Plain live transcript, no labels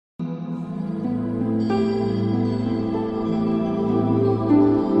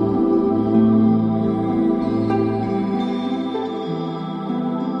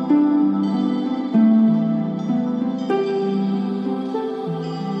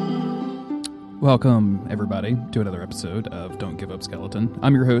Welcome, everybody, to another episode of Don't Give Up Skeleton.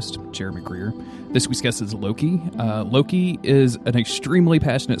 I'm your host, Jeremy Greer. This week's guest is Lokey. Lokey is an extremely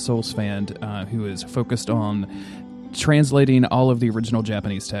passionate Souls fan who is focused on translating all of the original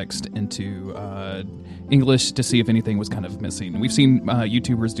Japanese text into English to see if anything was kind of missing. We've seen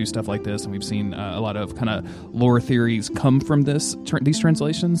YouTubers do stuff like this, and we've seen a lot of kind of lore theories come from these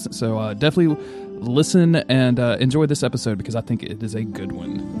translations. So definitely listen and enjoy this episode because I think it is a good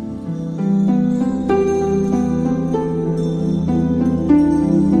one.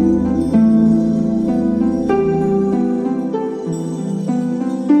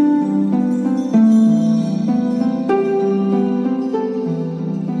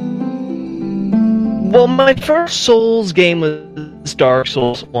 Well, my first Souls game was Dark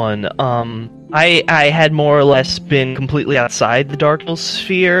Souls 1. I had more or less been completely outside the Dark Souls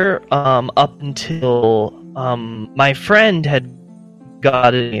sphere up until my friend had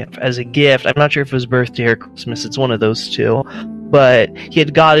gotten it as a gift. I'm not sure if it was birthday or Christmas. It's one of those two. But he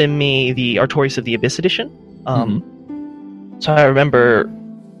had gotten me the Artorias of the Abyss edition. So I remember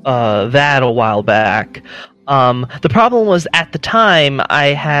that a while back. The problem was at the time I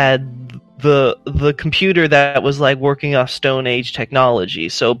had the computer that was like working off Stone Age technology,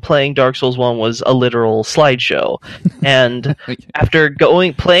 so playing Dark Souls 1 was a literal slideshow. And after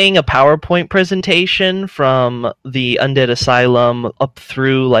playing a PowerPoint presentation from the Undead Asylum up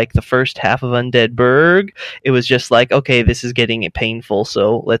through like the first half of Undead Burg, it was just like, okay, this is getting painful,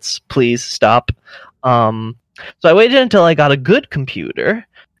 so let's please stop. So I waited until I got a good computer.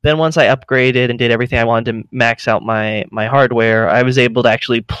 Then once I upgraded and did everything I wanted to max out my hardware, I was able to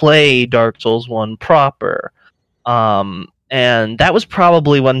actually play Dark Souls 1 proper. And that was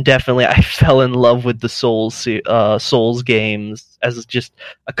probably when definitely I fell in love with the Souls games as just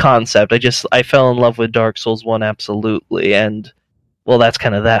a concept. I fell in love with Dark Souls 1 absolutely, and well, that's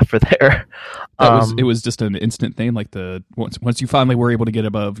kind of that for there. It was just an instant thing, like once you finally were able to get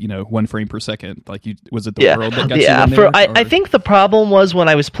above 1 frame per second, like was it the world that got you in there? I think the problem was when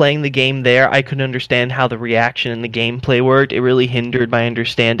I was playing the game there, I couldn't understand how the reaction and the gameplay worked. It really hindered my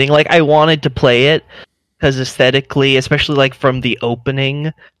understanding. Like, I wanted to play it because aesthetically, especially like from the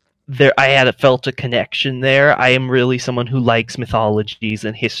opening, I had felt a connection there. I am really someone who likes mythologies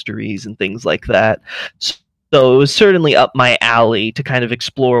and histories and things like that. So it was certainly up my alley to kind of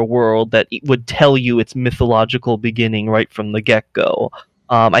explore a world that would tell you its mythological beginning right from the get-go.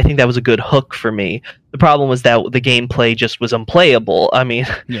 I think that was a good hook for me. The problem was that the gameplay just was unplayable. I mean,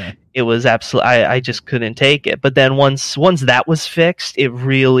 It was absolutely... I just couldn't take it. But then once that was fixed, it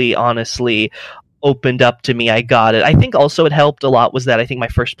really, honestly opened up to me. I got it. I think also it helped a lot was that I think my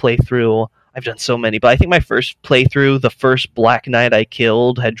first playthrough... I've done so many, but I think my first playthrough, the first Black Knight I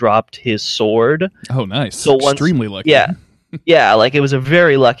killed had dropped his sword. Oh, nice. So extremely lucky. Yeah. Yeah, like it was a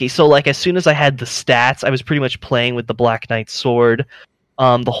very lucky. So like as soon as I had the stats, I was pretty much playing with the Black Knight sword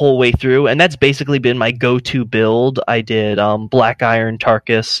the whole way through, and that's basically been my go-to build. I did Black Iron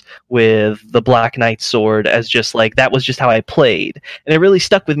Tarkus with the Black Knight sword as just like, that was just how I played. And it really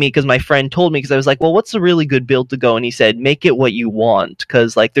stuck with me because my friend told me, because I was like, well, what's a really good build to go? And he said, make it what you want,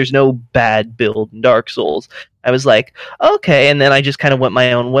 because like there's no bad build in Dark Souls. I was like, okay, and then I just kind of went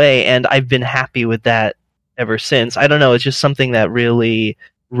my own way, and I've been happy with that ever since. I don't know, it's just something that really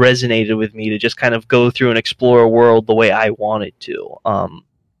resonated with me to just kind of go through and explore a world the way I wanted to.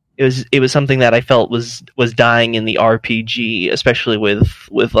 It was something that I felt was dying in the RPG, especially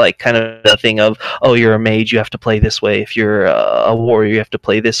with like kind of the thing of, oh, you're a mage, you have to play this way. If you're a warrior, you have to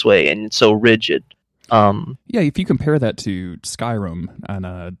play this way, and it's so rigid. If you compare that to Skyrim,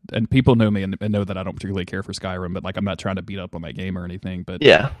 and people know me and know that I don't particularly care for Skyrim, but like I'm not trying to beat up on that game or anything. But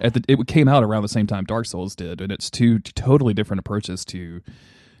yeah, it came out around the same time Dark Souls did, and it's two totally different approaches to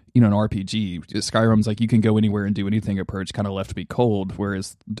an RPG. Skyrim's like you can go anywhere and do anything approach, kind of left to be cold,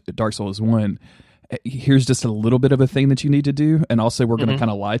 whereas Dark Souls 1, here's just a little bit of a thing that you need to do, and also we're going to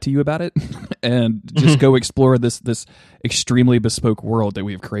kind of lie to you about it and just go explore this extremely bespoke world that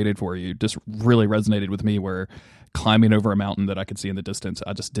we've created for you. Just really resonated with me, where climbing over a mountain that I could see in the distance,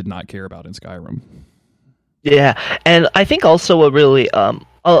 I just did not care about in Skyrim. Yeah, and I think also what really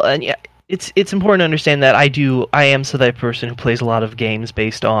it's important to understand that I am so that person who plays a lot of games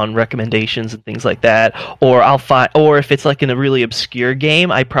based on recommendations and things like that, or if it's like in a really obscure game,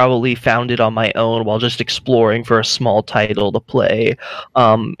 I probably found it on my own while just exploring for a small title to play.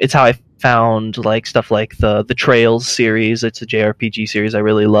 It's how I found like stuff like the Trails series. It's a JRPG series I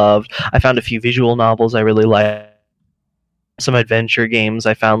really loved. I found a few visual novels I really liked. Some adventure games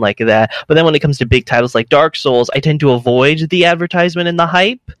I found like that. But then when it comes to big titles like Dark Souls, I tend to avoid the advertisement and the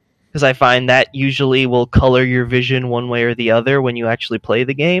hype, because I find that usually will color your vision one way or the other when you actually play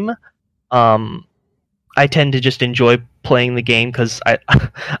the game. I tend to just enjoy playing the game because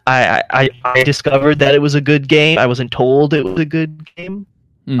I discovered that it was a good game. I wasn't told it was a good game.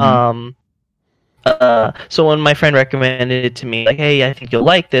 Mm-hmm. So when my friend recommended it to me, like, "Hey, I think you'll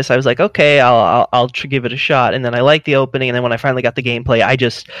like this," I was like, "Okay, I'll give it a shot." And then I liked the opening, and then when I finally got the gameplay,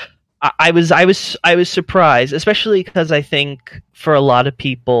 I was surprised, especially because I think for a lot of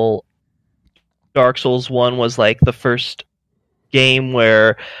people, Dark Souls 1 was like the first game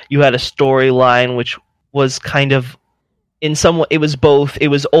where you had a storyline which was kind of in some way, it was both. It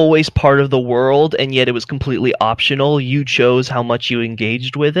was always part of the world, and yet it was completely optional. You chose how much you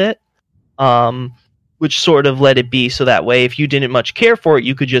engaged with it, um, which sort of let it be so that way, if you didn't much care for it,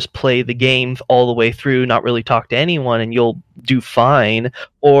 you could just play the game all the way through, not really talk to anyone, and you'll do fine.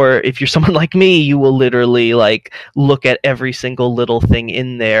 Or if you're someone like me, you will literally like look at every single little thing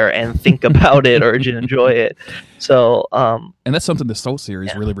in there and think about it or enjoy it. So, and that's something the Soul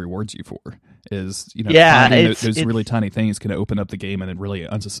series really rewards you for. Is Yeah, finding those really tiny things can open up the game in really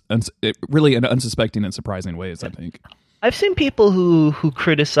really in unsuspecting and surprising ways. I think I've seen people who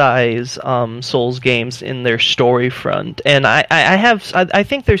criticize Souls games in their story front, and I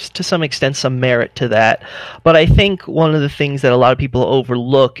think there's to some extent some merit to that. But I think one of the things that a lot of people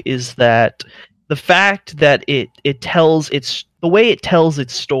overlook is that the fact that it tells the way it tells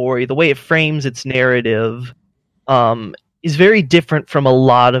its story, the way it frames its narrative, is very different from a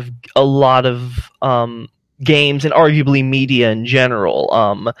lot of games and arguably media in general.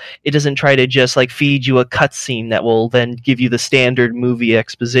 It doesn't try to just like feed you a cutscene that will then give you the standard movie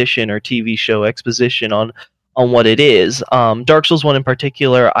exposition or TV show exposition on what it is. Dark Souls 1 in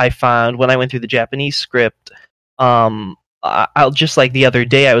particular, I found when I went through the Japanese script, I'll just like the other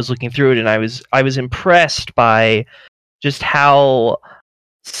day I was looking through it and I was impressed by just how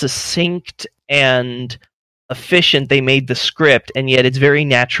succinct and efficient they made the script, and yet it's very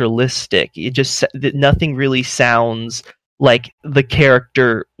naturalistic. Nothing really sounds like the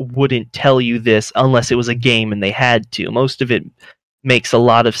character wouldn't tell you this unless it was a game and they had to. Most of it makes a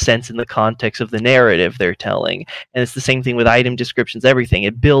lot of sense in the context of the narrative they're telling, and it's the same thing with item descriptions. Everything,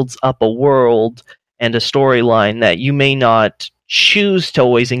 it builds up a world and a storyline that you may not choose to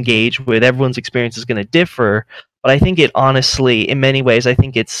always engage with. Everyone's experience is going to differ, but I think it honestly, in many ways, I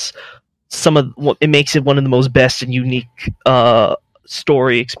think it's it makes it one of the most best and unique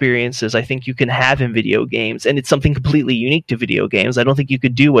story experiences I think you can have in video games, and it's something completely unique to video games. I don't think you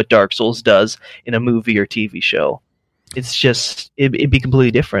could do what Dark Souls does in a movie or TV show. It's just it'd be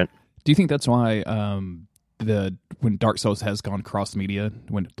completely different. Do you think that's why when Dark Souls has gone cross media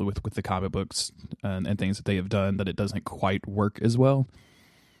with the comic books and things that they have done, that it doesn't quite work as well?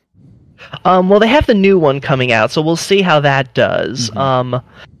 Well, they have the new one coming out, so we'll see how that does. Mm-hmm.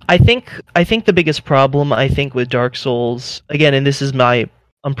 I think the biggest problem with Dark Souls, again, and this is my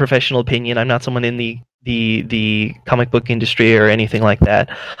unprofessional opinion, I'm not someone in the comic book industry or anything like that,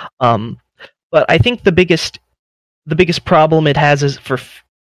 but I think the biggest problem it has is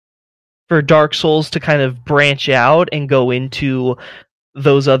for Dark Souls to kind of branch out and go into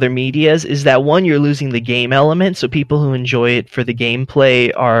those other medias is that, one, you're losing the game element, so people who enjoy it for the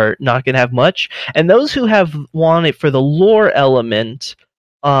gameplay are not going to have much, and those who want it for the lore element,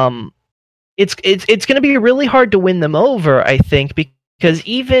 it's going to be really hard to win them over, I think, because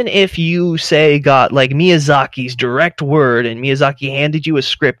even if you say got like Miyazaki's direct word and Miyazaki handed you a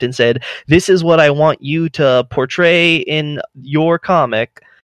script and said, "This is what I want you to portray in your comic,"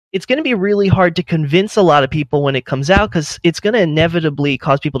 it's going to be really hard to convince a lot of people when it comes out, because it's going to inevitably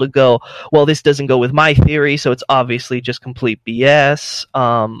cause people to go, "Well, this doesn't go with my theory, so it's obviously just complete BS.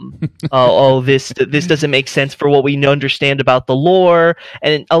 This doesn't make sense for what we understand about the lore."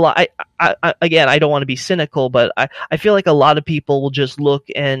 And a lot, again, I don't want to be cynical, but I feel like a lot of people will just look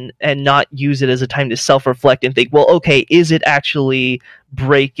and not use it as a time to self-reflect and think, well, okay, is it actually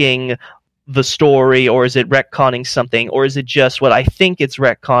breaking the story, or is it retconning something, or is it just what I think it's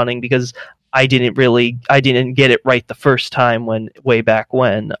retconning because I didn't get it right the first time way back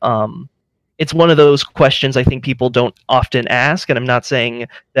when. It's one of those questions I think people don't often ask, and I'm not saying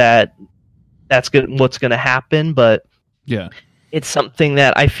that that's what's going to happen, but yeah, it's something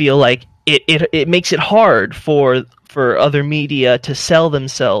that I feel like it makes it hard for other media to sell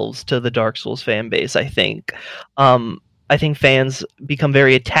themselves to the Dark Souls fan base. I think fans become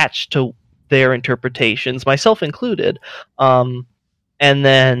very attached to their interpretations, myself included, and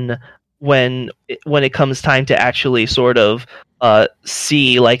then when it comes time to actually sort of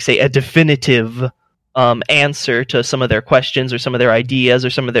see, like, say, a definitive answer to some of their questions or some of their ideas or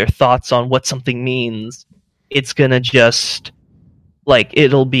some of their thoughts on what something means, it's gonna just, like,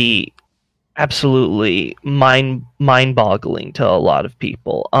 it'll be absolutely mind-boggling to a lot of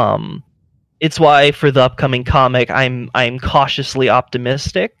people. it's why for the upcoming comic, I'm cautiously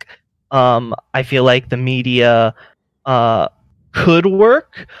optimistic. I feel like the media could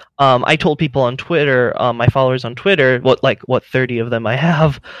work. I told people on Twitter, my followers on Twitter, what 30 of them I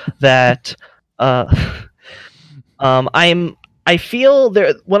have, that I feel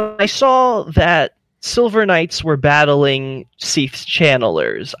there when I saw that Silver Knights were battling Seath's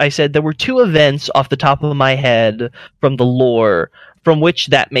channelers. I said there were two events off the top of my head from the lore from which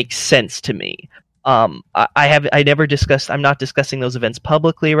that makes sense to me. I'm not discussing those events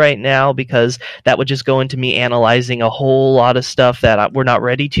publicly right now because that would just go into me analyzing a whole lot of stuff that we're not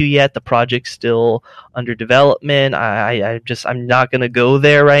ready to yet. The project's still under development. I'm not going to go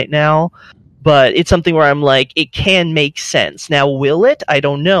there right now. But it's something where I'm like, it can make sense. Now, will it? I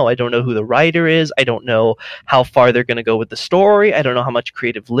don't know. I don't know who the writer is. I don't know how far they're going to go with the story. I don't know how much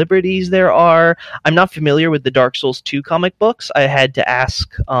creative liberties there are. I'm not familiar with the Dark Souls 2 comic books. I had to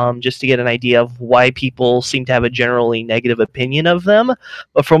ask just to get an idea of why people seem to have a generally negative opinion of them.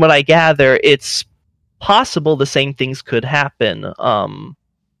 But from what I gather, it's possible the same things could happen.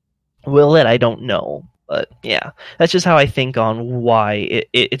 Will it? I don't know. But yeah, that's just how I think on why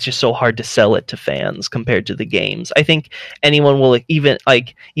it's just so hard to sell it to fans compared to the games. I think anyone will even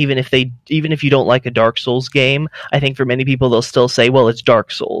if you don't like a Dark Souls game, I think for many people they'll still say, well, it's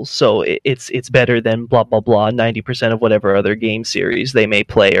Dark Souls, so it's better than blah blah blah 90% of whatever other game series they may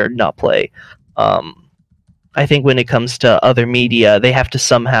play or not play. I think when it comes to other media, they have to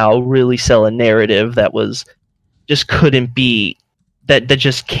somehow really sell a narrative that couldn't be. That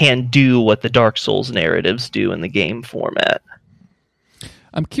just can't do what the Dark Souls narratives do in the game format.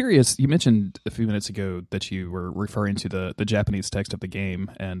 I'm curious, you mentioned a few minutes ago that you were referring to the Japanese text of the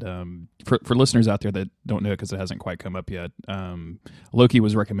game, and for listeners out there that don't know it because it hasn't quite come up yet, Lokey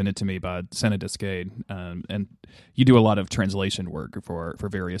was recommended to me by Senna Discade, and you do a lot of translation work for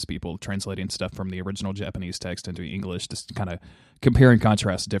various people, translating stuff from the original Japanese text into English, just kind of compare and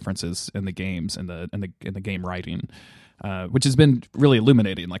contrast differences in the games and in the game writing. Which has been really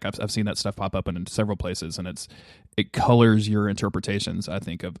illuminating. Like I've seen that stuff pop up in several places, and it colors your interpretations, I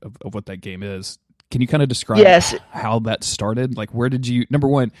think, of what that game is. Can you kind of describe how that started? Like, where did you? Number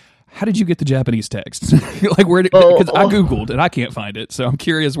one, how did you get the Japanese text? Like, where? Because I googled and I can't find it, so I'm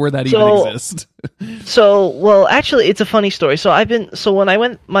curious where that even exists. Actually, it's a funny story. When I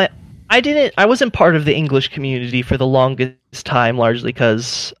went I wasn't part of the English community for the longest time, largely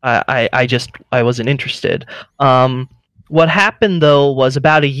because I wasn't interested. What happened, though, was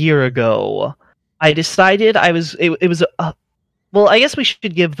about a year ago, I decided I guess we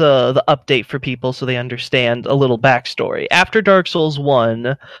should give the update for people so they understand a little backstory. After Dark Souls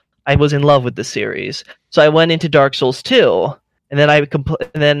 1, I was in love with the series. So I went into Dark Souls 2, and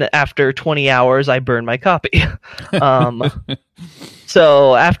then after 20 hours, I burned my copy.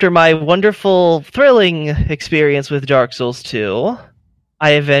 So after my wonderful, thrilling experience with Dark Souls 2,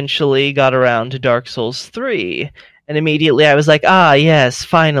 I eventually got around to Dark Souls 3. And immediately I was like, yes,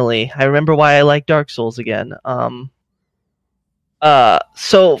 finally. I remember why I like Dark Souls again.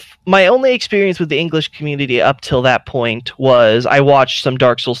 So my only experience with the English community up till that point was I watched some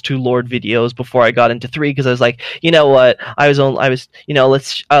Dark Souls 2 Lord videos before I got into 3 because I was like, you know what? The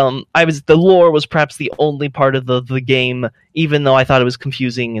lore was perhaps the only part of the game, even though I thought it was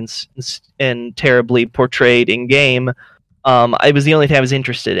confusing and terribly portrayed in game. It was the only thing I was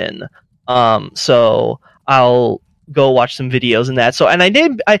interested in. So I'll go watch some videos and that. I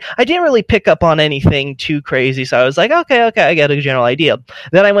didn't really pick up on anything too crazy. So I was like, okay, I get a general idea.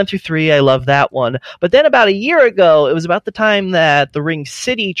 Then I went through 3. I loved that one. But then about a year ago, it was about the time that the Ring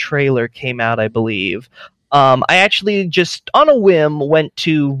City trailer came out, I believe. I actually just on a whim went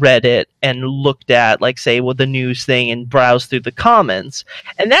to Reddit and looked at the news thing and browsed through the comments.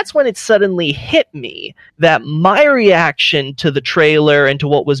 And that's when it suddenly hit me that my reaction to the trailer and to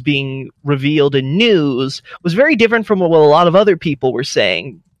what was being revealed in news was very different from what a lot of other people were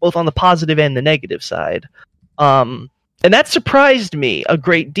saying, both on the positive and the negative side. And that surprised me a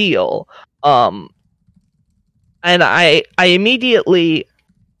great deal. And I immediately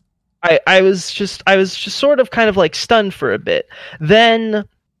I was just sort of kind of like stunned for a bit. Then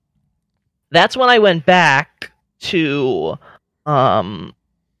that's when I went back to the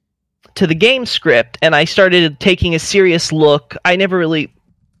game script and I started taking a serious look. I never really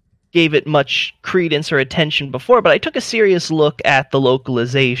gave it much credence or attention before, but I took a serious look at the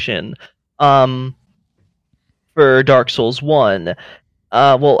localization for Dark Souls 1.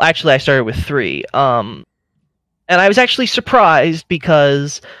 Actually I started with 3. And I was actually surprised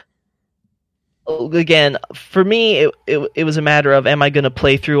because, I was, the lore was perhaps the only part of the game again, for me, it was a matter of, am I going to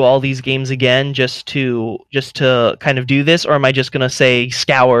play through all these games again just to kind of do this, or am I just going to say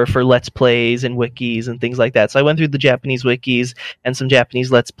scour for let's plays and wikis and things like that? So I went through the Japanese wikis and some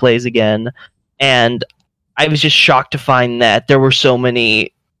Japanese let's plays again, and I was just shocked to find that there were so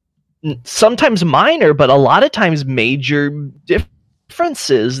many, sometimes minor, but a lot of times major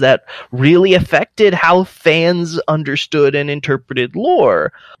differences that really affected how fans understood and interpreted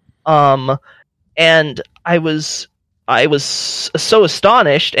lore. And I was so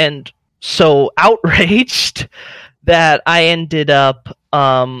astonished and so outraged that I ended up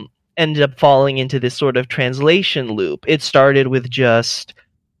falling into this sort of translation loop. It started with just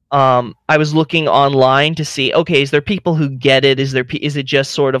I was looking online to see, okay, is there people who get it? Is it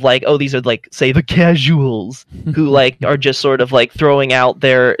just sort of like, oh, these are like, say, the casuals who like are just sort of like throwing out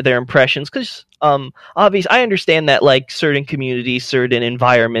their impressions? Because obviously, I understand that like certain communities, certain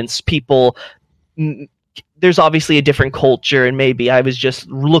environments, people. There's obviously a different culture, and maybe I was just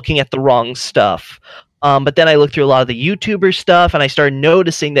looking at the wrong stuff. But then I looked through a lot of the YouTuber stuff, and I started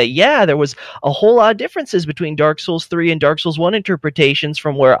noticing that, yeah, there was a whole lot of differences between Dark Souls 3 and Dark Souls 1 interpretations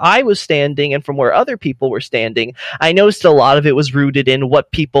from where I was standing and from where other people were standing. I noticed a lot of it was rooted in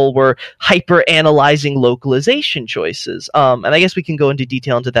what people were hyper-analyzing localization choices. And I guess we can go into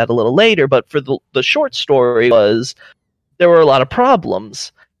detail into that a little later, but for the short story was, there were a lot of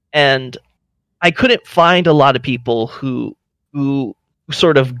problems. And I couldn't find a lot of people who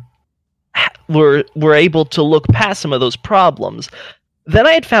sort of were able to look past some of those problems. Then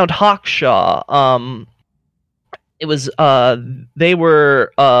I had found Hawkshaw. It was they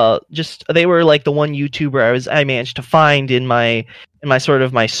were like the one YouTuber I managed to find in my sort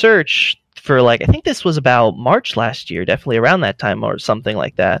of my search for, like, I think this was about March last year, definitely around that time or something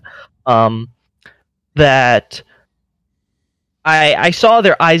like that. That I saw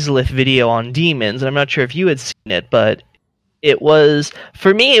their Izalith video on demons, and I'm not sure if you had seen it, but it was,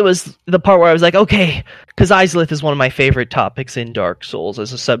 for me, it was the part where I was like, okay, because Izalith is one of my favorite topics in Dark Souls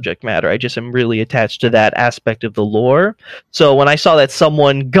as a subject matter. I just am really attached to that aspect of the lore. So when I saw that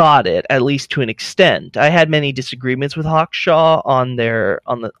someone got it, at least to an extent, I had many disagreements with Hawkshaw on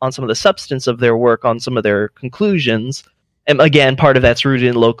some of the substance of their work, on some of their conclusions. And again, part of that's rooted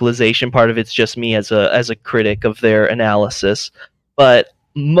in localization, part of it's just me as a critic of their analysis. But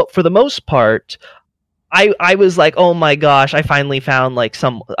for the most part, I was like, oh my gosh, I finally found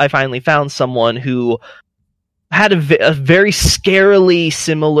someone who had a very scarily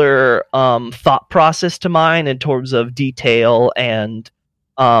similar thought process to mine in terms of detail and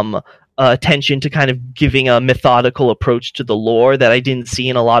attention to kind of giving a methodical approach to the lore that I didn't see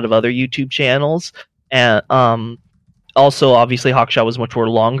in a lot of other YouTube channels. And also, obviously, Hawkshaw was much more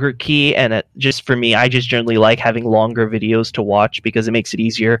longer key, and just for me, I just generally like having longer videos to watch because it makes it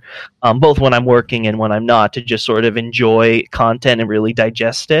easier, both when I'm working and when I'm not, to just sort of enjoy content and really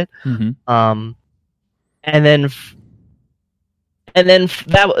digest it. Mm-hmm. And then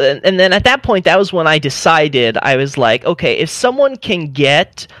at that point, that was when I decided, I was like, okay, if someone can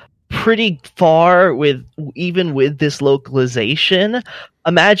get pretty far with this localization,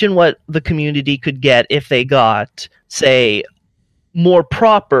 imagine what the community could get if they got, say, more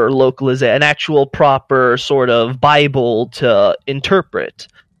proper localization, an actual proper sort of Bible to interpret.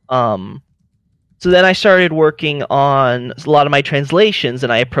 So then I started working on a lot of my translations,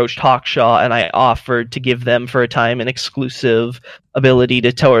 and I approached Hawkshaw, and I offered to give them for a time an exclusive ability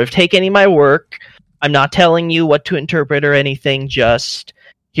to sort of take any of my work. I'm not telling you what to interpret or anything, just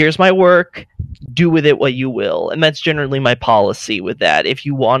here's my work, do with it what you will. And that's generally my policy with that. If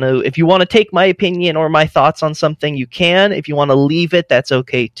you want to take my opinion or my thoughts on something, you can. If you want to leave it, that's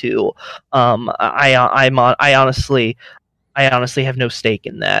okay too. I honestly have no stake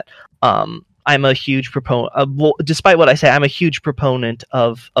in that. I'm a huge proponent. Despite what I say, I'm a huge proponent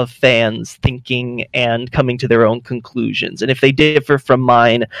of fans thinking and coming to their own conclusions. And if they differ from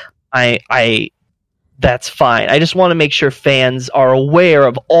mine, that's fine. I just want to make sure fans are aware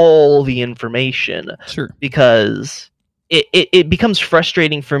of all the information. Sure. Because it becomes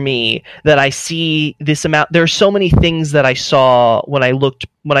frustrating for me that I see this amount. There are so many things that I saw when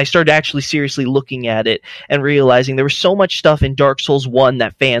I started actually seriously looking at it and realizing there was so much stuff in Dark Souls 1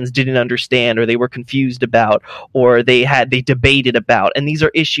 that fans didn't understand, or they were confused about, or they debated about. And these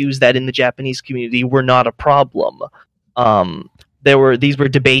are issues that in the Japanese community were not a problem. These were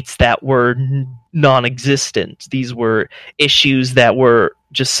debates that were non-existent. These were issues that were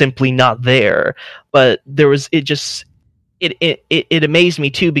just simply not there. But it amazed me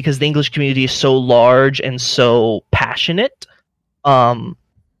too, because the English community is so large and so passionate, that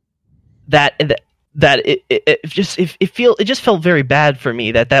that it just felt very bad for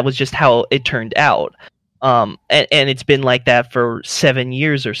me that was just how it turned out. And it's been like that for 7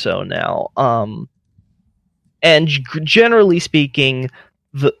 years or so now. And generally speaking,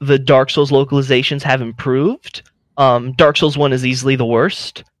 the Dark Souls localizations have improved. Dark Souls 1 is easily the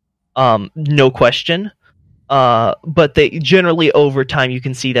worst, no question. But they generally, over time, you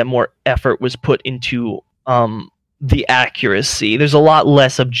can see that more effort was put into the accuracy. There's a lot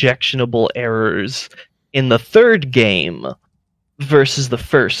less objectionable errors in the third game versus the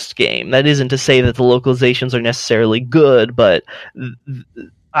first game. That isn't to say that the localizations are necessarily good, but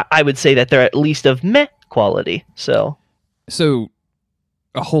I would say that they're at least of meh quality. So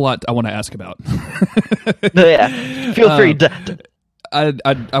a whole lot I want to ask about. Yeah, feel free.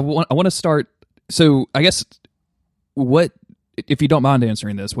 I want to start. So I guess, what, if you don't mind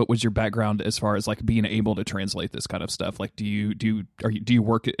answering this, what was your background as far as like being able to translate this kind of stuff? Like, do you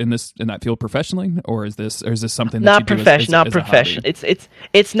work in that field professionally, or is this something that not you do not as professional?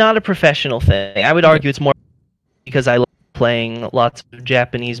 It's not a professional thing. I would argue it's more because I love playing lots of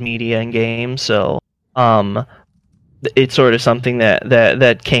Japanese media and games. So it's sort of something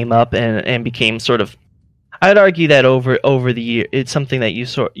that came up and became sort of. I'd argue that over the year, it's something that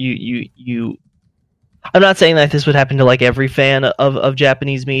you. I'm not saying that this would happen to like every fan of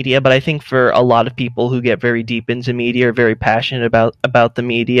Japanese media, but I think for a lot of people who get very deep into media, are very passionate about the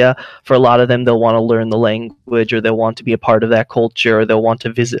media, for a lot of them, they'll want to learn the language, or they'll want to be a part of that culture, or they'll want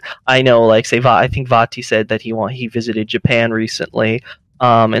to visit. I know, like, say, I think Vati said that he visited Japan recently,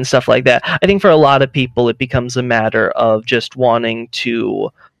 and stuff like that. I think for a lot of people, it becomes a matter of just wanting to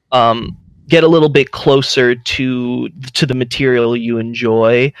get a little bit closer to the material you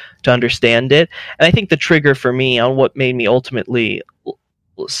enjoy, to understand it. And I think the trigger for me on what made me ultimately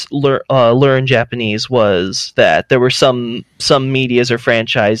learn Japanese was that there were some medias or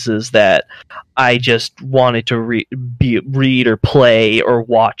franchises that I just wanted to read or play or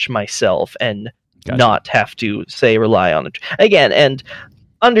watch myself, and Gotcha. Not have to, say, rely on it. Again, and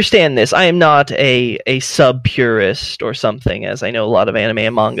understand this, I am not a sub purist or something, as I know a lot of anime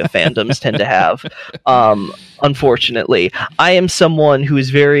and manga fandoms tend to have. Unfortunately, I am someone who is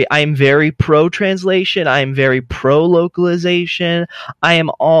very pro translation. I am very pro localization. I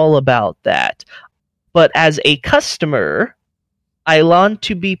am all about that. But as a customer, I want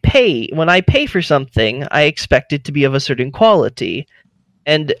to be paid. When I pay for something, I expect it to be of a certain quality.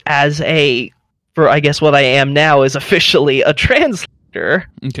 And for I guess what I am now is officially a translator.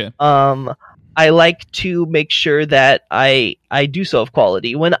 Okay. I like to make sure that I do so of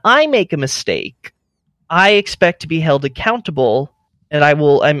quality. When I make a mistake, I expect to be held accountable, and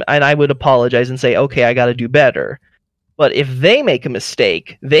I would apologize and say, okay, I got to do better. But if they make a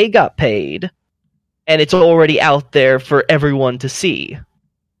mistake, they got paid, and it's already out there for everyone to see.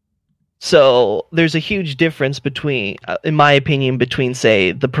 So there's a huge difference between, in my opinion, between,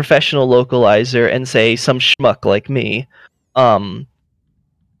 say, the professional localizer and, say, some schmuck like me.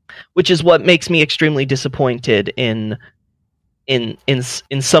 Which is what makes me extremely disappointed in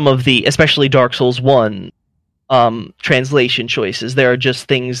some of the, especially Dark Souls 1 translation choices. There are just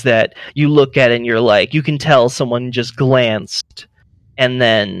things that you look at and you're like, you can tell someone just glanced and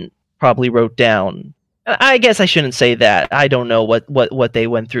then probably wrote down. I guess I shouldn't say that. I don't know what they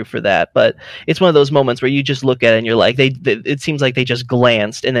went through for that, but it's one of those moments where you just look at it and you're like, it seems like they just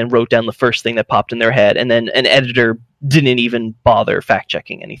glanced and then wrote down the first thing that popped in their head, and then an editor didn't even bother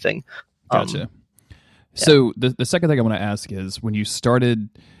fact-checking anything. Gotcha. So the second thing I want to ask is, when you started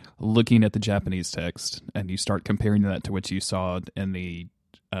looking at the Japanese text and you start comparing that to what you saw in the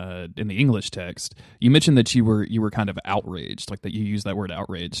English text, you mentioned that you were kind of outraged, like that you used that word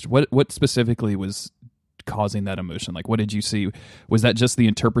outraged. What specifically was causing that emotion? Like, what did you see? Was that just the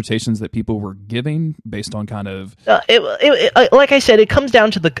interpretations that people were giving based on kind of like I said, it comes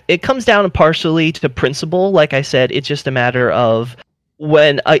down partially to principle. Like I said, it's just a matter of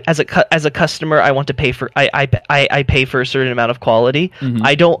when as a customer, I want to pay for I pay for a certain amount of quality. Mm-hmm.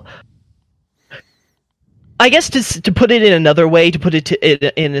 I guess to put it in another way, to put it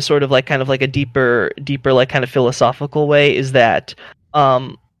in a sort of like kind of like a deeper like kind of philosophical way, is that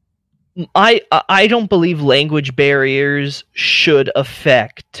I don't believe language barriers should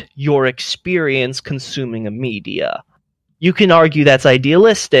affect your experience consuming a media. You can argue that's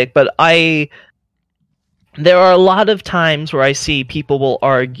idealistic, but there are a lot of times where I see people will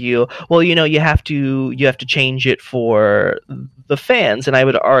argue, well, you have to change it for the fans, and I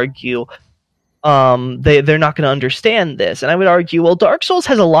would argue they're not going to understand this. And I would argue, well, Dark Souls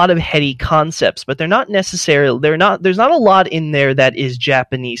has a lot of heady concepts, but there's not a lot in there that is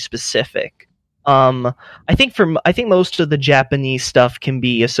Japanese specific. I think most of the Japanese stuff can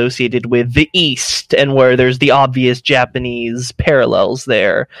be associated with the East, and where there's the obvious Japanese parallels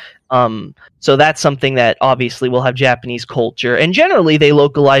there. So that's something that obviously will have Japanese culture, and generally they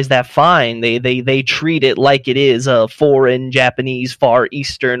localize that fine. They treat it like it is a foreign Japanese, Far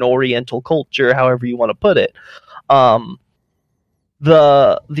Eastern, Oriental culture, however you want to put it. Um,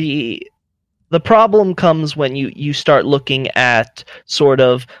 the problem comes when you start looking at sort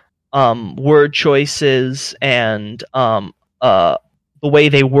of word choices and the way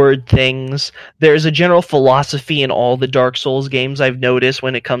they word things. There's a general philosophy in all the Dark Souls games I've noticed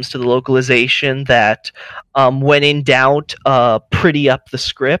when it comes to the localization that when in doubt, pretty up the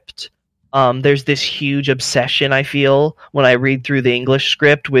script. There's this huge obsession, I feel, when I read through the English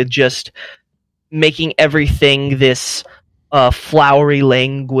script with just making everything this flowery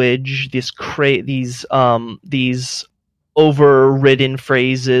language, these overridden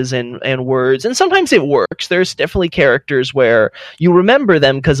phrases and words, and sometimes it works. There's definitely characters where you remember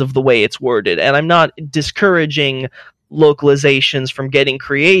them because of the way it's worded, and I'm not discouraging localizations from getting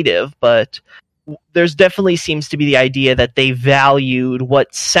creative, but there's definitely seems to be the idea that they valued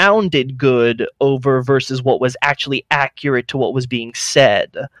what sounded good over versus what was actually accurate to what was being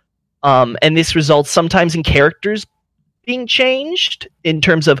said. And this results sometimes in characters being changed in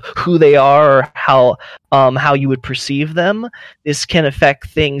terms of who they are or how you would perceive them. This can affect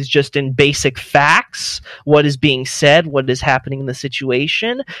things just in basic facts, what is being said, what is happening in the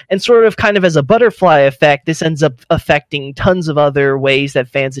situation, and sort of kind of as a butterfly effect, this ends up affecting tons of other ways that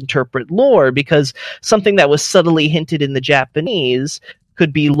fans interpret lore, because something that was subtly hinted in the Japanese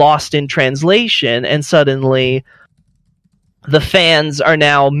could be lost in translation, and suddenly the fans are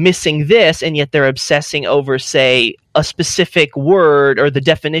now missing this, and yet they're obsessing over, say, a specific word or the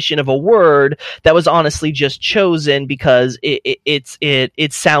definition of a word that was honestly just chosen because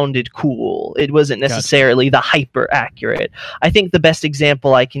it sounded cool. It wasn't necessarily the hyper accurate. I think the best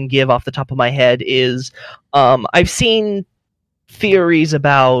example I can give off the top of my head is I've seen theories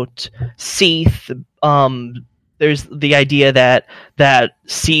about Seath. There's the idea that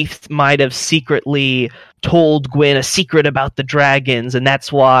Seath might have secretly told Gwyn a secret about the dragons, and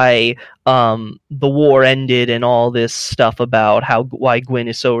that's why the war ended and all this stuff about why Gwyn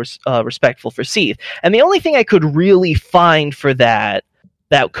is so respectful for Seath. And the only thing I could really find for that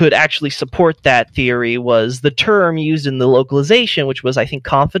could actually support that theory was the term used in the localization, which was, I think,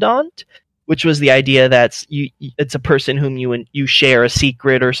 confidant, which was the idea that it's a person whom you share a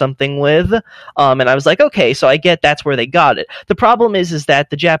secret or something with. And I was like, okay, so I get that's where they got it. The problem is that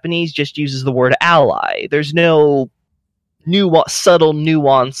the Japanese just uses the word ally. There's no subtle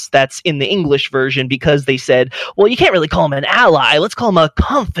nuance that's in the English version, because they said, well, you can't really call him an ally. Let's call him a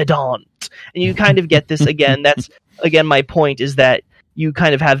confidant. And you kind of get this again. That's, again, my point is that you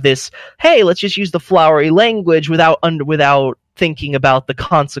kind of have this, hey, let's just use the flowery language without thinking about the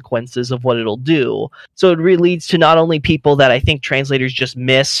consequences of what it'll do. So it really leads to not only people that I think translators just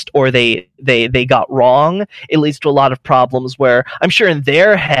missed or they got wrong, it leads to a lot of problems where I'm sure in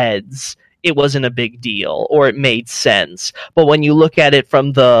their heads it wasn't a big deal or it made sense. But when you look at it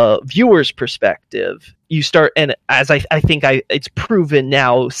from the viewer's perspective, you start, and as I think it's proven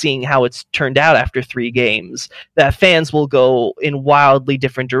now, seeing how it's turned out after 3 games, that fans will go in wildly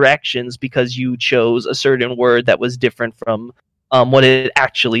different directions because you chose a certain word that was different from what it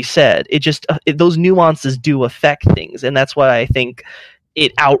actually said. Those nuances do affect things, and that's why I think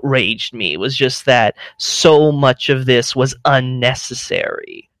it outraged me. It was just that so much of this was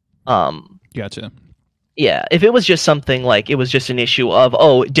unnecessary. Gotcha. Yeah, if it was just something like it was just an issue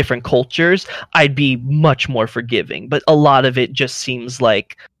of, different cultures, I'd be much more forgiving. But a lot of it just seems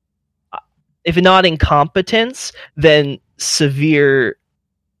like, if not incompetence, then severe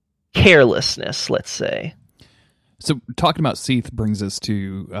carelessness, let's say. So talking about Seath brings us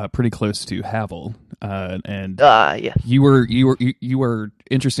to pretty close to Havel, and yeah, you were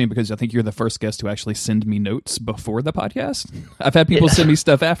interesting because I think you're the first guest to actually send me notes before the podcast. I've had people send me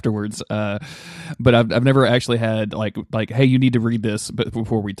stuff afterwards, but I've never actually had like hey, you need to read this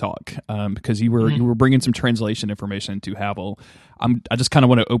before we talk, because you were bringing some translation information to Havel. I just kind of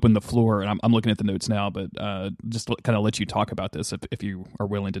want to open the floor, and I'm looking at the notes now, but just kind of let you talk about this if you are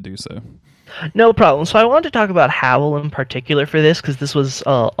willing to do so. No problem. So I wanted to talk about Havel in particular for this, because this was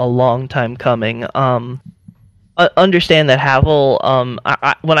a long time coming. Understand that Havel,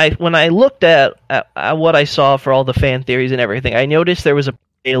 when I looked at what I saw for all the fan theories and everything, I noticed there was a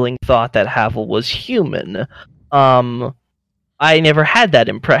prevailing thought that Havel was human. I never had that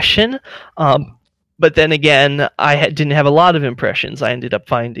impression. But then again, I didn't have a lot of impressions I ended up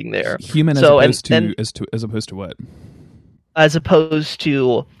finding there. Human as opposed to what? As opposed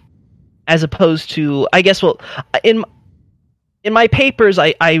to as opposed to, I guess, well, in my papers,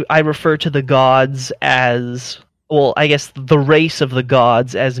 I refer to the gods as, well, I guess the race of the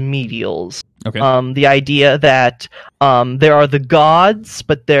gods as medials. Okay. The idea that there are the gods,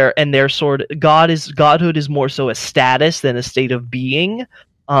 but they're sort of godhood is more so a status than a state of being.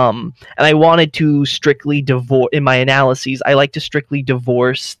 And I wanted to strictly divorce, in my analyses, I like to strictly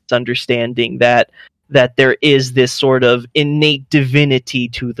divorce understanding that there is this sort of innate divinity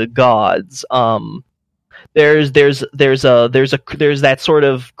to the gods. There's that sort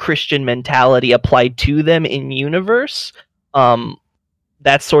of Christian mentality applied to them in universe.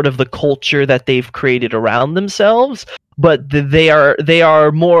 That's sort of the culture that they've created around themselves, but they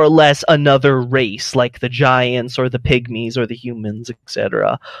are more or less another race, like the giants or the pygmies or the humans,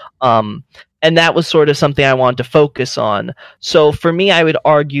 etc. And that was sort of something I wanted to focus on. So for me, I would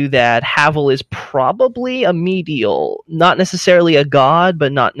argue that Havel is probably a medial, not necessarily a god,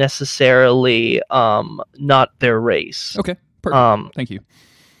 but not necessarily not their race. Okay, perfect. Thank you.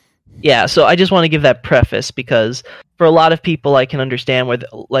 Yeah, so I just want to give that preface because for a lot of people, I can understand where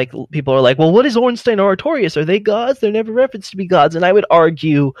like people are like, well, what is Ornstein or Artorias? Are they gods? They're never referenced to be gods. And I would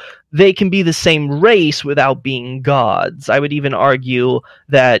argue they can be the same race without being gods. I would even argue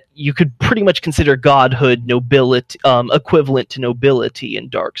that you could pretty much consider godhood nobility equivalent to nobility in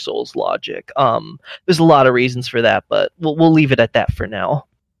Dark Souls logic. There's a lot of reasons for that, but we'll leave it at that for now.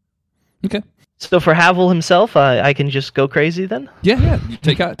 Okay. So for Havel himself, I can just go crazy then? Yeah.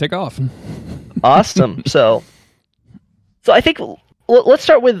 Take off. Awesome. So I think let's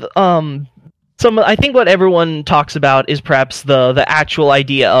start with I think what everyone talks about is perhaps the actual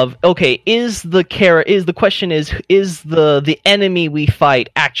idea of, okay, is the enemy we fight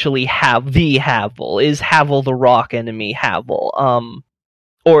actually the Havel? Is Havel the rock enemy Havel?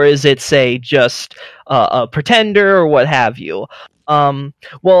 Or is it, say, just a pretender or what have you?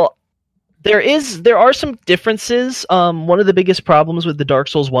 Well, there are some differences. One of the biggest problems with the Dark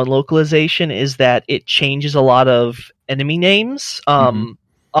Souls 1 localization is that it changes a lot of enemy names,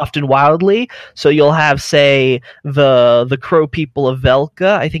 often wildly. So you'll have, say, the Crow people of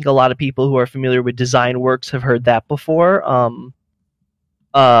Velka. I think a lot of people who are familiar with design works have heard that before.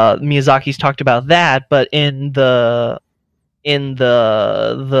 Miyazaki's talked about that, but in the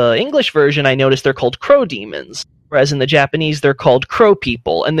English version, I noticed they're called crow demons. Whereas in the Japanese, they're called crow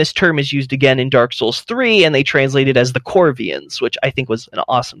people, and this term is used again in Dark Souls 3, and they translate it as the Corvians, which I think was an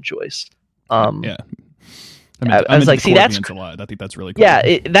awesome choice. Yeah, I was like, see, that's a lot. I think that's really cool.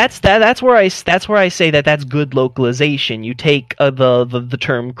 Yeah, that's where I say that's good localization. You take the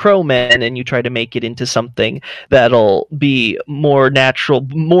term crowman and you try to make it into something that'll be more natural,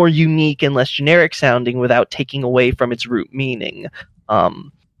 more unique, and less generic sounding without taking away from its root meaning.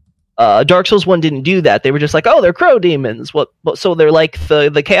 Dark Souls 1 didn't do that. They were just like, oh, they're crow demons. So they're like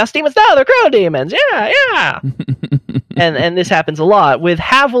the chaos demons? No, they're crow demons. Yeah. and this happens a lot. With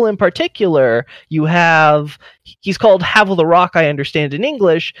Havel in particular, he's called Havel the Rock, I understand, in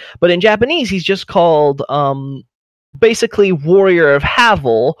English, but in Japanese he's just called basically Warrior of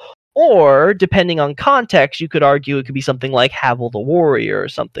Havel, or depending on context, you could argue it could be something like Havel the Warrior or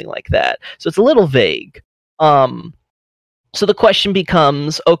something like that. So it's a little vague. So the question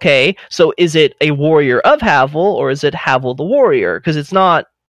becomes, okay, so is it a warrior of Havel, or is it Havel the Warrior? Because it's not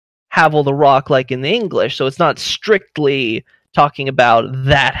Havel the Rock like in the English, so it's not strictly talking about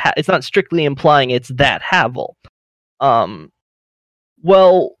that. It's not strictly implying it's that Havel.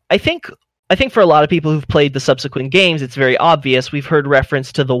 Well, I think for a lot of people who've played the subsequent games, it's very obvious. We've heard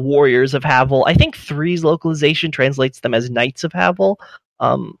reference to the Warriors of Havel. I think 3's localization translates them as Knights of Havel.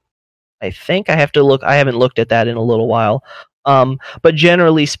 I think I have to look. I haven't looked at that in a little while. But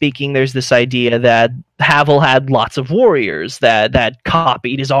generally speaking, there's this idea that Havel had lots of warriors that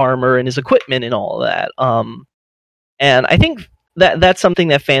copied his armor and his equipment and all of that. And I think that's something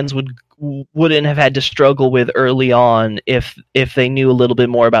that fans wouldn't have had to struggle with early on if they knew a little bit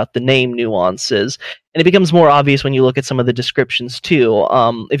more about the name nuances. And it becomes more obvious when you look at some of the descriptions too.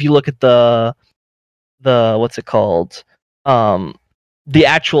 If you look at the what's it called? The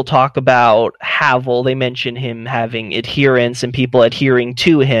actual talk about Havel, they mention him having adherents and people adhering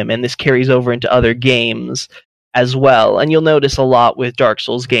to him, and this carries over into other games as well. And you'll notice a lot with Dark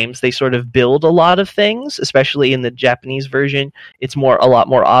Souls games, they sort of build a lot of things, especially in the Japanese version. It's a lot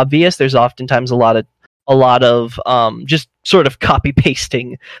more obvious. There's oftentimes a lot of just sort of copy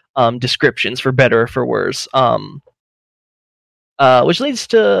pasting descriptions, for better or for worse. Which leads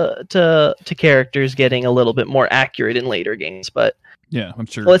to characters getting a little bit more accurate in later games, but yeah, I'm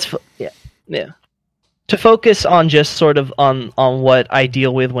sure. Yeah. To focus on just sort of on what I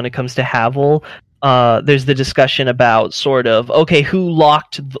deal with when it comes to Havel, there's the discussion about sort of, okay, who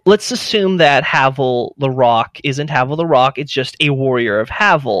locked... Let's assume that Havel the Rock isn't Havel the Rock, it's just a warrior of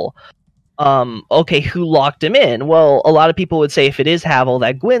Havel. Okay, who locked him in? Well, a lot of people would say if it is Havel,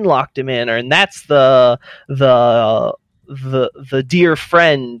 that Gwyn locked him in, and that's the dear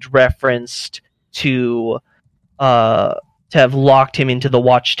friend referenced to have locked him into the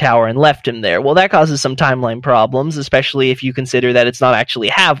watchtower and left him there. Well, that causes some timeline problems, especially if you consider that it's not actually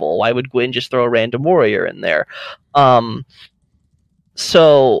Havel. Why would Gwyn just throw a random warrior in there?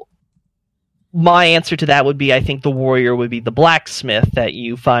 So my answer to that would be, I think the warrior would be the blacksmith that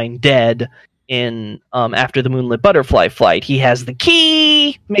you find dead in after the Moonlit Butterfly Flight. He has the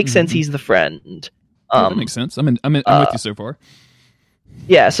key. Makes sense. He's the friend. That makes sense. I'm with you so far.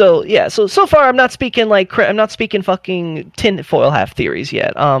 So far I'm not speaking I'm not speaking fucking tinfoil half theories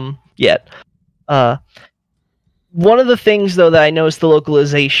yet. One of the things, though, that I noticed the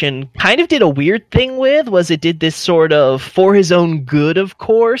localization kind of did a weird thing with was it did this sort of for his own good, of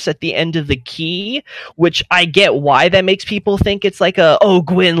course, at the end of the key, which I get why that makes people think it's like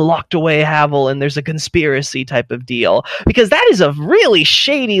Gwyn locked away Havel and there's a conspiracy type of deal, because that is a really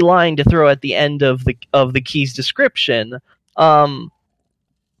shady line to throw at the end of the key's description.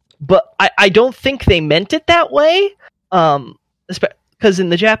 But I don't think they meant it that way. Because in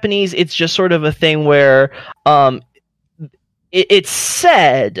the Japanese, it's just sort of a thing where it's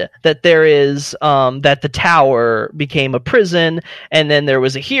said that there is that the tower became a prison, and then there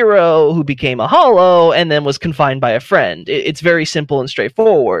was a hero who became a hollow, and then was confined by a friend. It's very simple and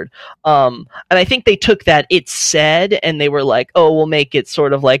straightforward. And I think they took that "it's said" and they were like, "Oh, we'll make it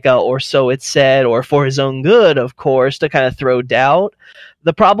sort of like or so it's said," or "for his own good," of course, to kind of throw doubt.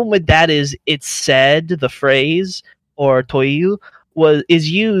 The problem with that is "it's said," the phrase, or toyu, is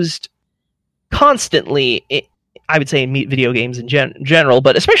used constantly, I would say, in video games in general,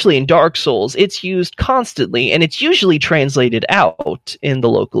 but especially in Dark Souls, it's used constantly, and it's usually translated out in the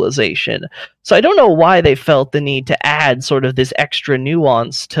localization. So I don't know why they felt the need to add sort of this extra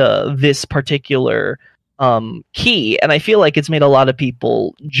nuance to this particular key, and I feel like it's made a lot of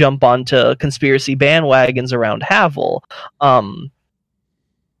people jump onto conspiracy bandwagons around Havel.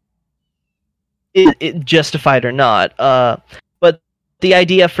 It justified or not. But the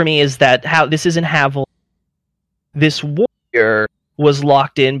idea for me is that this isn't Havel. This warrior was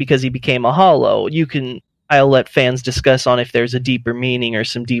locked in because he became a hollow. I'll let fans discuss on if there's a deeper meaning or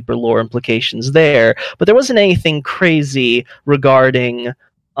some deeper lore implications there, but there wasn't anything crazy regarding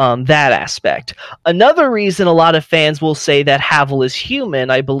that aspect. Another reason a lot of fans will say that Havel is human,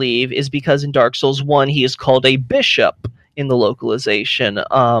 I believe, is because in Dark Souls 1 he is called a bishop in the localization.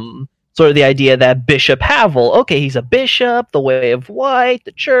 Sort of the idea that Bishop Havel, okay, he's a bishop, the Way of White,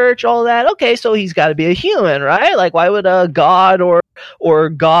 the church, all that. Okay, so he's got to be a human, right? Like, why would a god or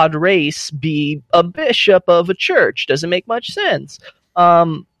god race be a bishop of a church? Doesn't make much sense.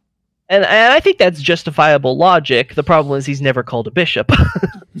 And I think that's justifiable logic. The problem is he's never called a bishop.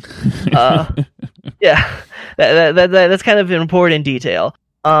 Yeah, that's kind of an important detail.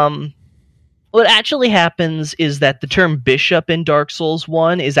 What actually happens is that the term bishop in Dark Souls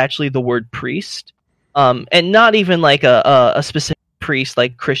 1 is actually the word priest, and not even like a specific priest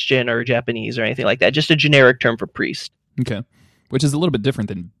like Christian or Japanese or anything like that, just a generic term for priest. Okay, which is a little bit different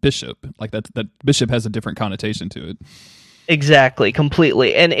than bishop. Like that bishop has a different connotation to it. Exactly,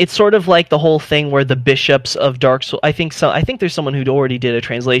 completely. And it's sort of like the whole thing where the bishops of Dark Souls, I think there's someone who already did a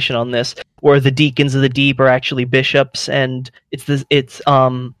translation on this, where the deacons of the deep are actually bishops, and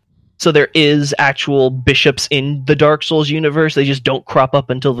so there is actual bishops in the Dark Souls universe. They just don't crop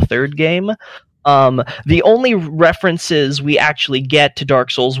up until the third game. The only references we actually get to Dark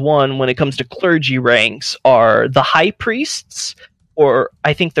Souls 1 when it comes to clergy ranks are the high priests, or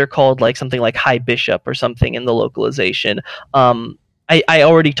I think they're called like something like high bishop or something in the localization. I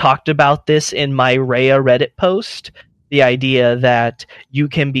already talked about this in my Rhea Reddit post. The idea that you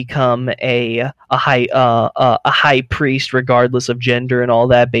can become a high priest regardless of gender and all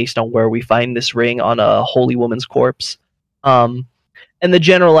that based on where we find this ring on a holy woman's corpse. And the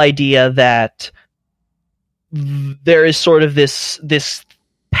general idea that there is sort of this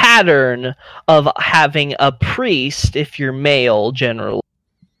pattern of having a priest, if you're male generally,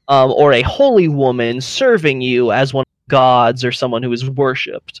 or a holy woman serving you as one of the gods or someone who is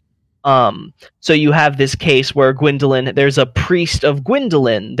worshipped. So you have this case where Gwyndolin, there's a priest of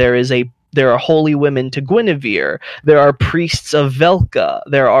Gwyndolin, there are holy women to Guinevere, there are priests of Velka,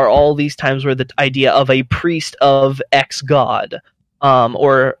 there are all these times where the idea of a priest of X god,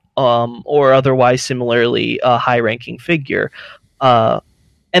 or otherwise similarly a high-ranking figure.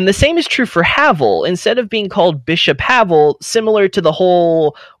 And the same is true for Havel. Instead of being called Bishop Havel, similar to the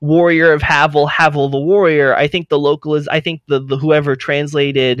whole warrior of Havel, Havel the warrior, I think the whoever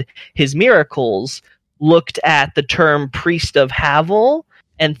translated his miracles looked at the term priest of Havel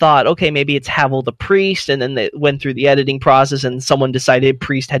and thought, okay, maybe it's Havel the priest, and then they went through the editing process and someone decided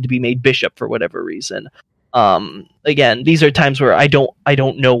priest had to be made bishop for whatever reason. Again, these are times where I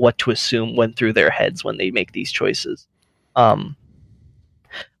don't know what to assume went through their heads when they make these choices.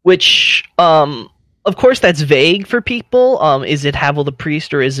 Which, of course, that's vague for people. Is it Havel the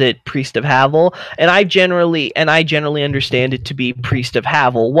priest or is it priest of Havel? And I generally understand it to be priest of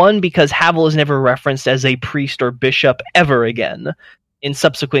Havel. One, because Havel is never referenced as a priest or bishop ever again. In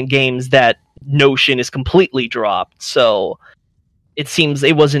subsequent games, that notion is completely dropped. So it seems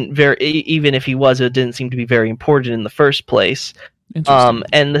it wasn't very. Even if he was, it didn't seem to be very important in the first place.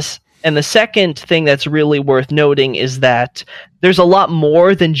 And the second thing that's really worth noting is that there's a lot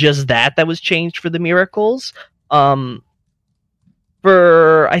more than just that was changed for the miracles. For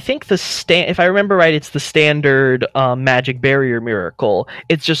I think if I remember right, it's the standard magic barrier miracle.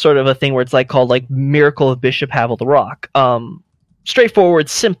 It's just sort of a thing where it's called Miracle of Bishop Havel the Rock. Straightforward,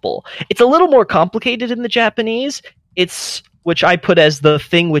 simple. It's a little more complicated in the Japanese. It's which I put as the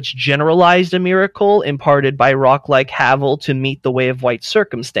thing which generalized a miracle imparted by rock-like Havel to meet the way of white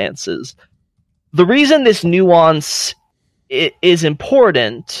circumstances. The reason this nuance is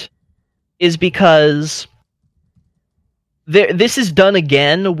important is because this is done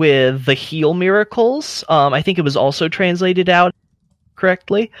again with the heal miracles. I think it was also translated out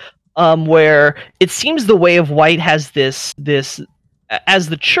correctly, where it seems the way of white has this as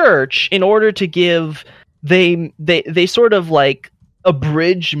the church, in order to give they sort of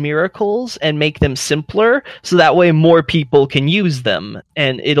abridge miracles and make them simpler, so that way more people can use them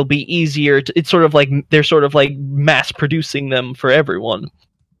and it'll be easier to, it's sort of they're sort of mass producing them for everyone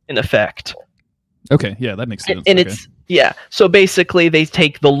in effect. Okay, yeah, that makes sense. And it's so basically they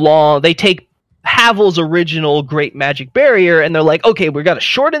take Havel's original Great Magic Barrier and they're like, okay, we're gonna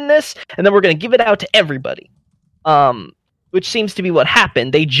shorten this and then we're gonna give it out to everybody, which seems to be what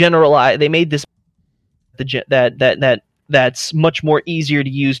happened. They made this that's much more easier to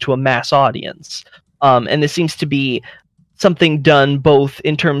use to a mass audience. And this seems to be something done both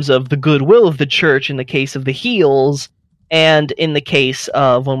in terms of the goodwill of the church in the case of the heals, and in the case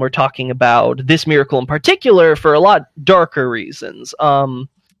of when we're talking about this miracle in particular for a lot darker reasons.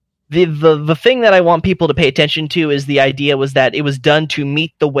 The thing that I want people to pay attention to is the idea was that it was done to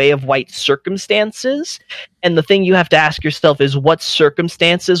meet the way of white circumstances. And the thing you have to ask yourself is, what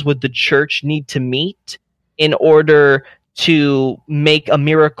circumstances would the church need to meet in order to make a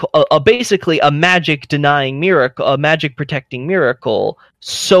miracle, basically a magic denying miracle, a magic protecting miracle,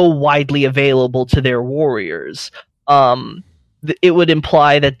 so widely available to their warriors? It would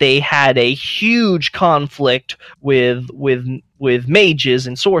imply that they had a huge conflict with mages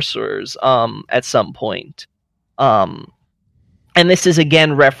and sorcerers at some point. And this is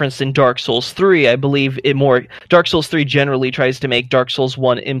again referenced in Dark Souls 3. I believe Dark Souls 3 generally tries to make Dark Souls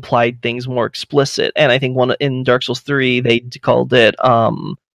 1 implied things more explicit. And I think in Dark Souls 3 they called it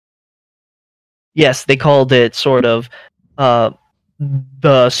they called it sort of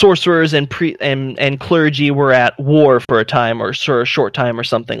the sorcerers and clergy were at war for a time or for a short time or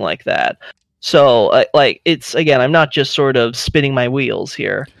something like that. So it's, again, I'm not just sort of spinning my wheels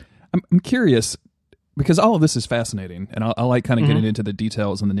here. I'm curious, because all of this is fascinating, and I like kind of getting into the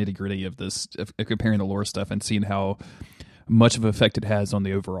details and the nitty-gritty of this, of comparing the lore stuff and seeing how much of an effect it has on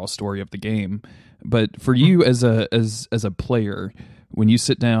the overall story of the game. But for you as a player, when you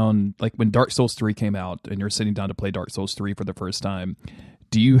sit down, when Dark Souls 3 came out and you're sitting down to play Dark Souls 3 for the first time,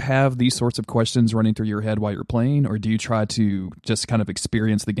 do you have these sorts of questions running through your head while you're playing, or do you try to just kind of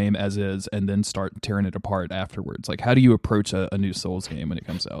experience the game as is and then start tearing it apart afterwards? How do you approach a new Souls game when it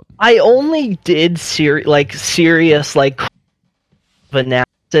comes out? I only did serious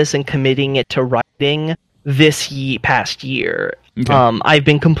analysis and committing it to writing this past year. Okay. I've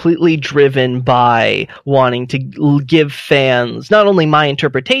been completely driven by wanting to give fans not only my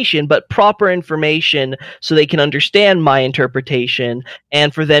interpretation, but proper information so they can understand my interpretation,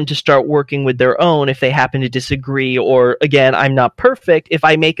 and for them to start working with their own if they happen to disagree, or, again, I'm not perfect. If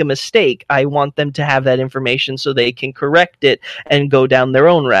I make a mistake, I want them to have that information so they can correct it and go down their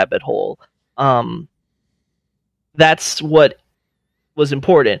own rabbit hole. That's what was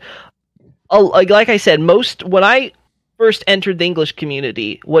important. Like I said, when I first entered the English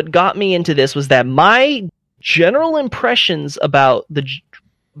community, what got me into this was that my general impressions from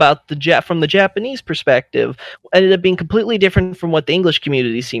the Japanese perspective ended up being completely different from what the English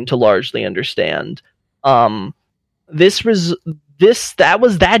community seemed to largely understand. This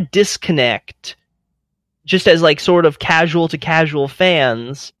that disconnect, just as like sort of casual to casual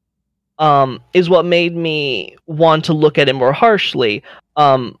fans, is what made me want to look at it more harshly.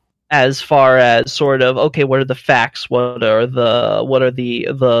 As far as sort of, okay, what are the facts? What are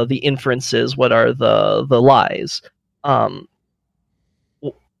the inferences? What are the lies?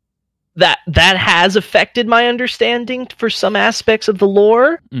 That has affected my understanding for some aspects of the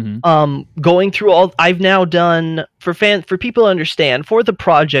lore. Going through all I've now done for people to understand, for the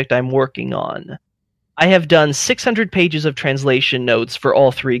project I'm working on, I have done 600 pages of translation notes for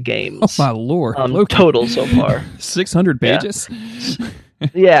all 3 games. Oh my lord! Total so far. 600 pages.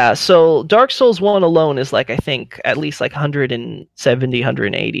 Yeah, so Dark Souls 1 alone is like, I think, at least like 170,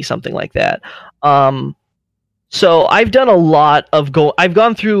 180, something like that. So I've done a lot of I've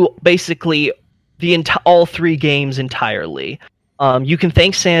gone through basically all 3 games entirely. You can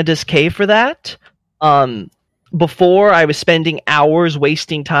thank Sandisk K for that. Before, I was spending hours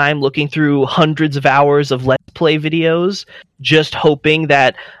wasting time looking through hundreds of hours of Let's Play videos, just hoping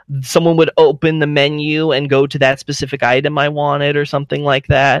that someone would open the menu and go to that specific item I wanted or something like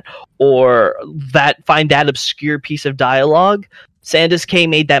that, or find that obscure piece of dialogue. Sandisk K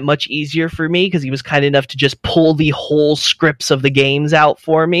made that much easier for me because he was kind enough to just pull the whole scripts of the games out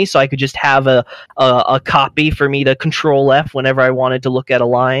for me, so I could just have a copy for me to Control F whenever I wanted to look at a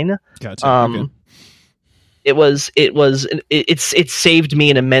line. Gotcha. It's saved me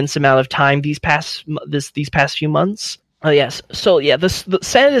an immense amount of time these past few months. Yes. So yeah, the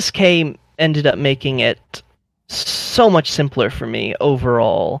Sandisk K ended up making it so much simpler for me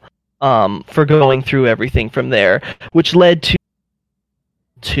overall, for going through everything from there, which led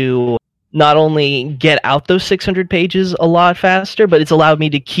to not only get out those 600 pages a lot faster, but it's allowed me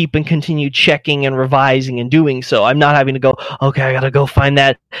to keep and continue checking and revising and doing so. I'm not having to go, okay, I gotta go find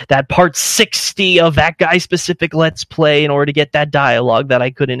that part 60 of that guy's specific Let's Play in order to get that dialogue that I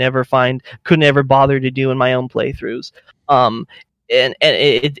couldn't ever bother to do in my own playthroughs. And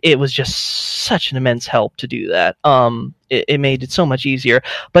it was just such an immense help to do that. It made it so much easier.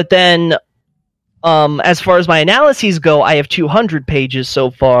 But then, as far as my analyses go, I have 200 pages so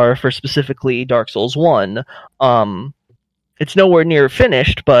far for specifically Dark Souls 1. It's nowhere near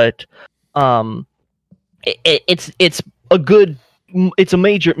finished, but it's a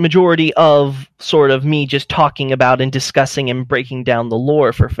major majority of sort of me just talking about and discussing and breaking down the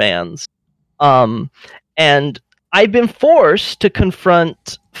lore for fans. And I've been forced to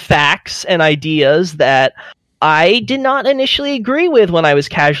confront facts and ideas that I did not initially agree with when I was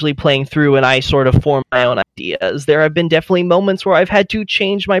casually playing through and I sort of formed my own ideas. There have been definitely moments where I've had to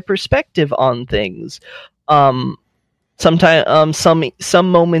change my perspective on things. Sometimes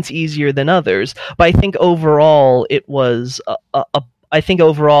some moments easier than others, but I think overall it was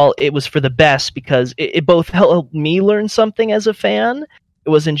it was for the best, because it both helped me learn something as a fan.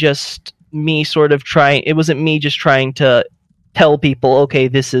 It wasn't just me it wasn't me just trying to tell people, okay,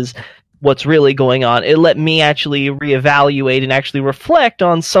 this is what's really going on. It let me actually reevaluate and actually reflect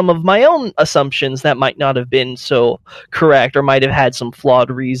on some of my own assumptions that might not have been so correct, or might have had some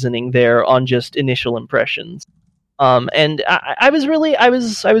flawed reasoning there on just initial impressions. And I was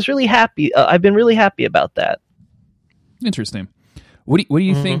really happy. I've been really happy about that. Interesting. What do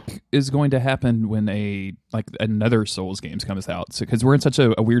you think is going to happen when another Souls games comes out? Because we're in such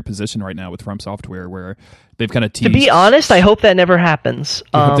a weird position right now with From Software, where they've kind of teased. To be honest, I hope that never happens.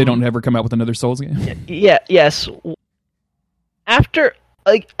 I hope they don't ever come out with another Souls game. Yes. After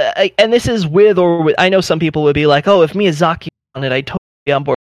and this is with or with. I know some people would be like, "Oh, if Miyazaki on it, I'd totally be on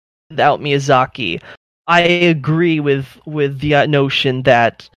board." Without Miyazaki, I agree with the notion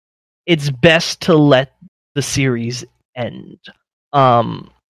that it's best to let the series end.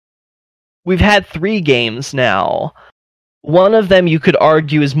 We've had 3 games now. One of them you could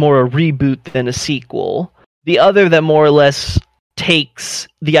argue is more a reboot than a sequel. The other that more or less takes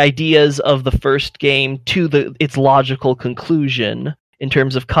the ideas of the first game to its logical conclusion in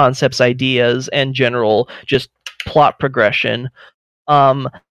terms of concepts, ideas, and general just plot progression. I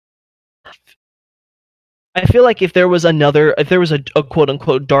feel like if there was a quote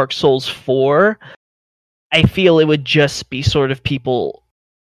unquote Dark Souls 4, I feel it would just be sort of people.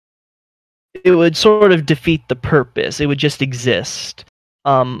 It would sort of defeat the purpose. It would just exist.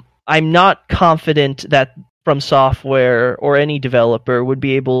 I'm not confident that From Software or any developer would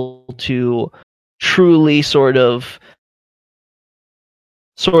be able to truly sort of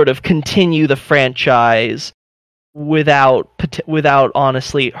continue the franchise without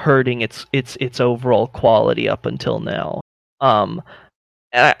honestly hurting its overall quality up until now.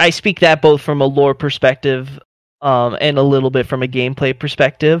 I speak that both from a lore perspective and a little bit from a gameplay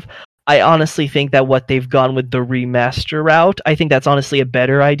perspective. I honestly think that what they've gone with the remaster route, I think that's honestly a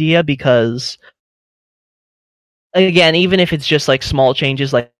better idea because, again, even if it's just like small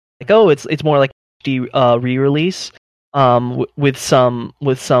changes, like oh, it's more like re-release, with some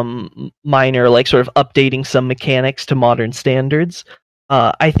minor like sort of updating some mechanics to modern standards.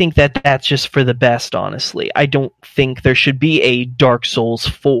 I think that that's just for the best. Honestly, I don't think there should be a Dark Souls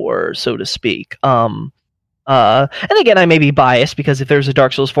 4, so to speak. And again, I may be biased because if there's a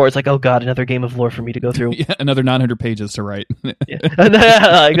Dark Souls 4, it's like, oh god, another game of lore for me to go through. Yeah, another 900 pages to write. Yeah.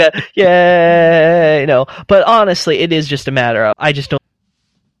 Like that. Yay! No, but honestly, it is just a matter of I just don't.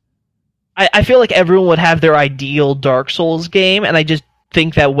 I feel like everyone would have their ideal Dark Souls game, and I just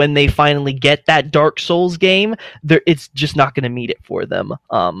think that when they finally get that Dark Souls game, it's just not going to meet it for them.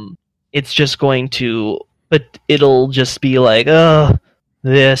 It's just going to, but it'll just be like, oh,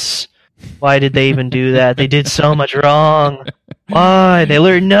 this. Why did they even do that? They did so much wrong. Why? They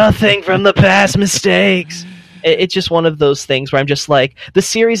learned nothing from the past mistakes. It's just one of those things where I'm just like, the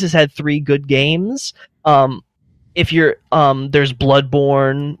series has had 3 good games. If you're there's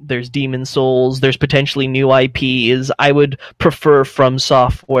Bloodborne, there's Demon Souls, there's potentially new IPs. I would prefer From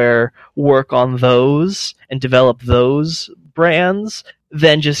Software work on those and develop those brands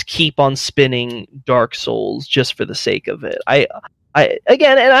than just keep on spinning Dark Souls just for the sake of it. I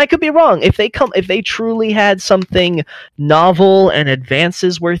again, and I could be wrong. If they truly had something novel and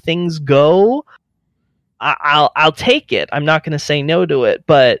advances where things go, I'll take it. I'm not going to say no to it,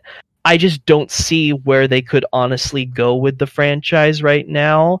 but I just don't see where they could honestly go with the franchise right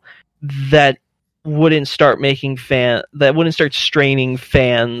now that wouldn't start straining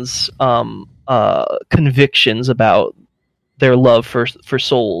fans' convictions about their love for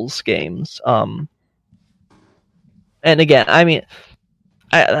Souls games. And again, I mean,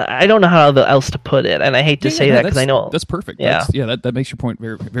 I don't know how else to put it, and I hate to say that because I know that's perfect. Yeah, that makes your point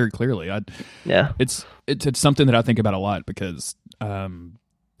very, very clearly. It's something that I think about a lot because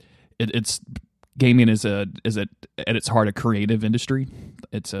it's gaming is at its heart a creative industry.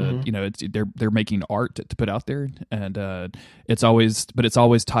 It's they're making art to put out there, and it's always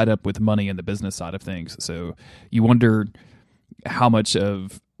tied up with money and the business side of things. So you wonder how much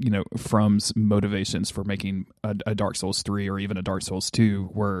of From's motivations for making a Dark Souls 3 or even a Dark Souls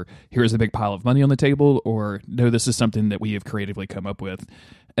 2 were, here's a big pile of money on the table, or no, this is something that we have creatively come up with.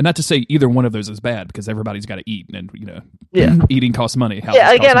 And not to say either one of those is bad, because everybody's got to eat, and eating costs money.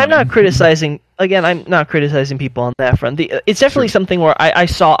 Again, I'm not criticizing people on that front. It's definitely something where I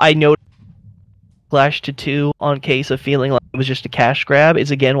noticed Flash to 2 on case of feeling like it was just a cash grab.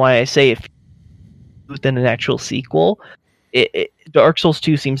 Is again why I say if within an actual sequel. Dark Souls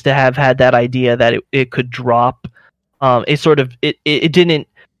 2 seems to have had that idea that it could drop. It didn't,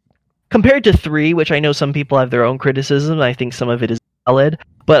 compared to 3, which I know some people have their own criticism. I think some of it is valid,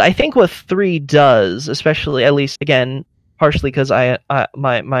 but I think what 3 does, especially at least again, partially because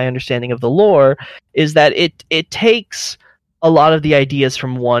my understanding of the lore is that it takes a lot of the ideas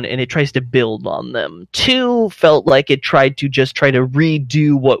from 1 and it tries to build on them. 2 felt like it tried to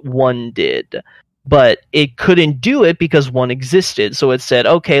redo what 1 did. But it couldn't do it because 1 existed. So it said,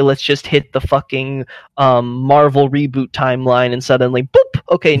 okay, let's just hit the fucking Marvel reboot timeline, and suddenly, boop,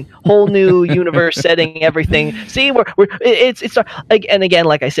 okay, whole new universe setting, everything. See, it's and again,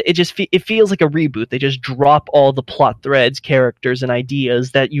 like I said, it feels like a reboot. They just drop all the plot threads, characters, and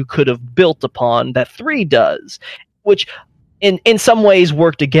ideas that you could have built upon that 3 does, which in some ways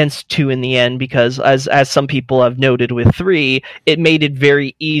worked against 2 in the end, because as some people have noted with 3, it made it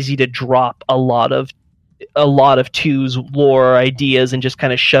very easy to drop a lot of 2's lore ideas and just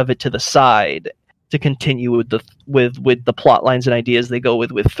kind of shove it to the side to continue with the plot lines and ideas they go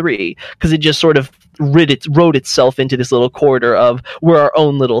with 3, because it just sort of wrote itself into this little corridor of, we're our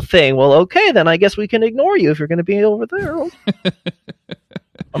own little thing. Well, okay, then I guess we can ignore you if you're going to be over there.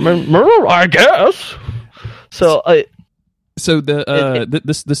 I mean, I guess. So So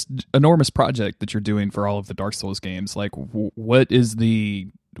this enormous project that you're doing for all of the Dark Souls games, like what is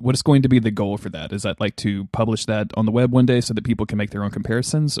going to be the goal for that? Is that like to publish that on the web one day so that people can make their own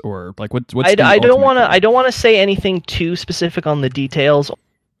comparisons, or like what's I don't want to say anything too specific on the details.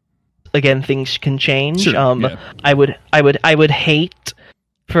 Again, things can change. Sure, I would hate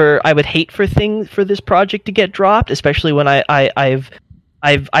for this project to get dropped, especially when I've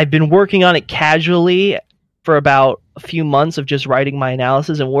been working on it casually for about a few months of just writing my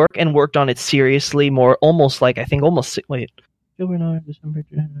analysis and worked on it seriously, almost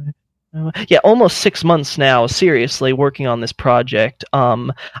 6 months now, seriously working on this project.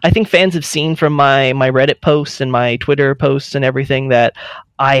 I think fans have seen from my Reddit posts and my Twitter posts and everything that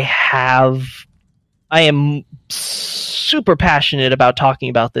I have I am super passionate about talking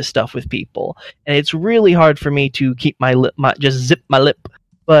about this stuff with people, and it's really hard for me to keep just zip my lip.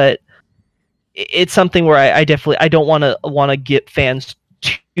 But it's something where I definitely don't want to get fans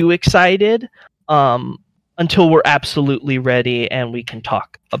too excited until we're absolutely ready and we can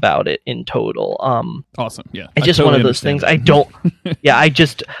talk about it in total. Awesome. Yeah. It's just one of those things. I don't. Yeah.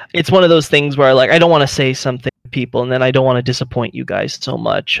 It's one of those things where I don't want to say something to people, and then I don't want to disappoint you guys so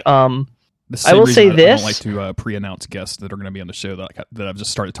much. I will say this. I don't like to pre-announce guests that are going to be on the show that I've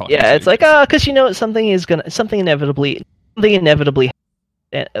just started talking to. Yeah, it's like, because something inevitably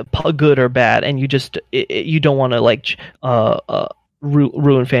good or bad, and you don't want to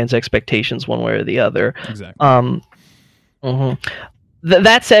ruin fans' expectations one way or the other. Exactly.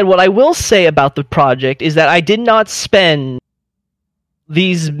 That said, what I will say about the project is that I did not spend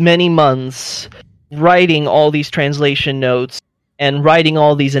these many months writing all these translation notes and writing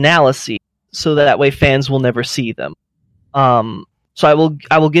all these analyses so that way fans will never see them. So I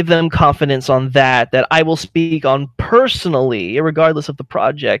will give them confidence on that I will speak on personally, regardless of the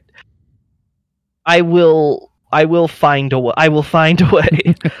project. I will find a way. I will find a way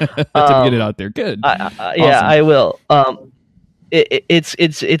to get it out there. Good. Awesome. Yeah, I will.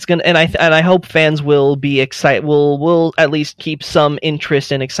 It's gonna, and I hope fans will be excited. Will at least keep some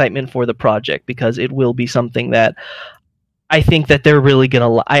interest and excitement for the project, because it will be something that I think that they're really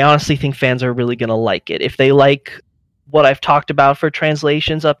gonna. I honestly think fans are really gonna like it if they like what I've talked about for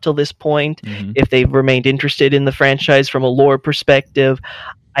translations up till this point. Mm-hmm. If they've remained interested in the franchise from a lore perspective,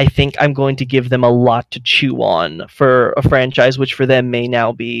 I think I'm going to give them a lot to chew on for a franchise which for them may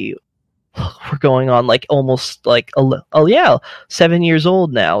now be, we're going on almost 7 years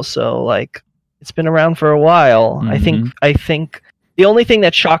old now. So it's been around for a while. Mm-hmm. I think the only thing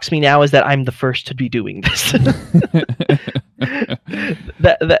that shocks me now is that I'm the first to be doing this.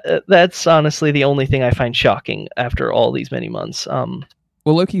 That's honestly the only thing I find shocking after all these many months.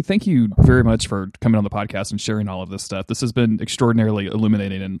 Well, Lokey, thank you very much for coming on the podcast and sharing all of this stuff. This has been extraordinarily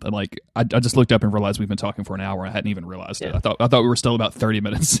illuminating, and I just looked up and realized we've been talking for an hour. I hadn't even realized it. I thought we were still about 30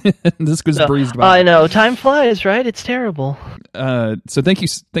 minutes. This was breezed by. I know, time flies, right? It's terrible. So thank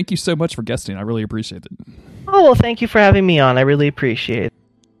you so much for guesting. I really appreciate it. Oh, well, thank you for having me on. I really appreciate it.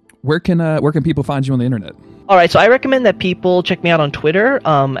 Where can people find you on the internet? All right, so I recommend that people check me out on Twitter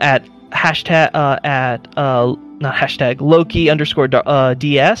at not hashtag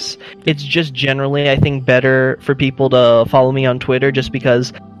Lokey_DS. It's just generally, I think, better for people to follow me on Twitter, just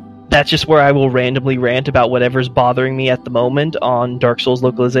because that's just where I will randomly rant about whatever's bothering me at the moment on Dark Souls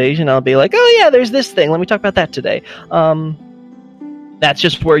localization. I'll be like, oh yeah, there's this thing. Let me talk about that today. That's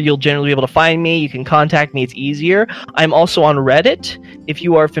just where you'll generally be able to find me. You can contact me. It's easier. I'm also on Reddit. If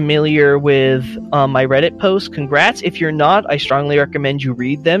you are familiar with my Reddit posts, congrats. If you're not, I strongly recommend you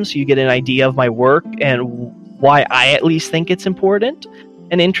read them so you get an idea of my work and why I at least think it's important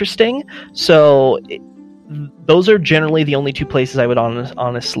and interesting. So those are generally the only two places I would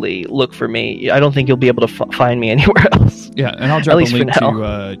honestly look for me. I don't think you'll be able to find me anywhere else. Yeah, and I'll drop a link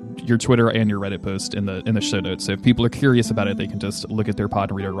to your Twitter and your Reddit post in the show notes. So if people are curious about it, they can just look at their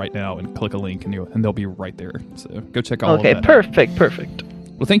pod reader right now and click a link, and they'll be right there. So go check all of that. Okay, perfect.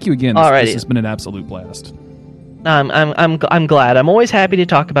 Well, thank you again. This has been an absolute blast. I'm glad. I'm always happy to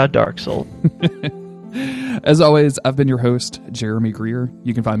talk about Dark Souls. As always, I've been your host, Jeremy Greer.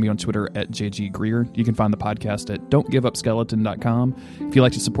 You can find me on Twitter at JGGreer. You can find the podcast at don'tgiveupskeleton.com. If you'd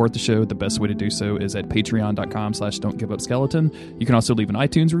like to support the show, the best way to do so is at patreon.com/don'tgiveupskeleton. You can also leave an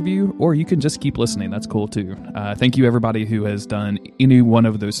iTunes review, or you can just keep listening. That's cool too. Thank you everybody who has done any one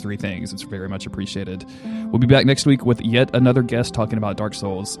of those three things. It's very much appreciated. We'll be back next week with yet another guest talking about Dark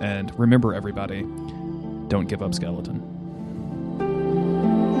Souls. And remember everybody, don't give up, skeleton.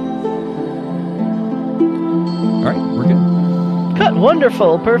 All right, we're good. Cut,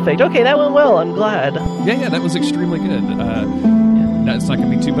 wonderful, perfect. Okay, that went well. I'm glad. Yeah, that was extremely good. It's not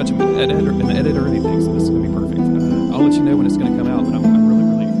going to be too much of an edit or anything, so this is going to be perfect. I'll let you know when it's going to come out, but I'm really,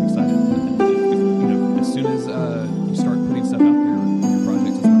 really excited. And as soon as you start putting stuff out there on your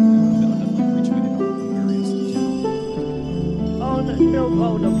projects, I'll definitely retweet it on various channels.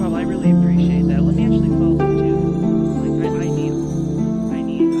 Oh, no problem. I really appreciate that. Let me